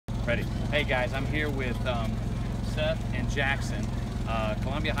Ready. Hey guys, I'm here with Seth and Jackson.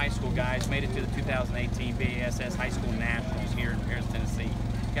 Columbia High School guys made it to the 2018 B.A.S.S High School Nationals here in Paris, Tennessee.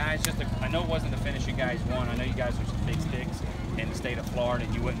 Guys, I know it wasn't the finish you guys won. I know you guys are some big sticks in the state of Florida,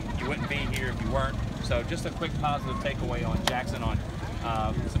 and you wouldn't be here if you weren't. So just a quick positive takeaway on Jackson on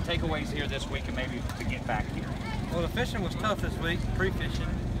some takeaways here this week and maybe to get back here. Well, the fishing was tough this week, pre-fishing.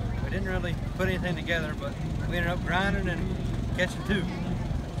 We didn't really put anything together, but we ended up grinding and catching two.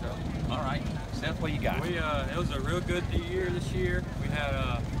 So. All right, Seth, what you got? It was a real good year this year. We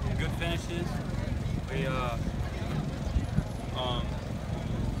had good finishes. We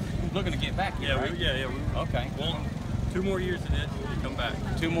looking to get back here, right? Okay. Well, 2 more years of this, we'll come back.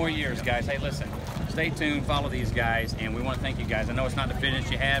 2 more years, guys. Hey, listen, stay tuned, follow these guys, and we want to thank you guys. I know it's not the finish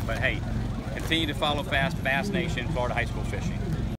you had, but hey, continue to follow fast B.A.S.S Nation, Florida High School Fishing.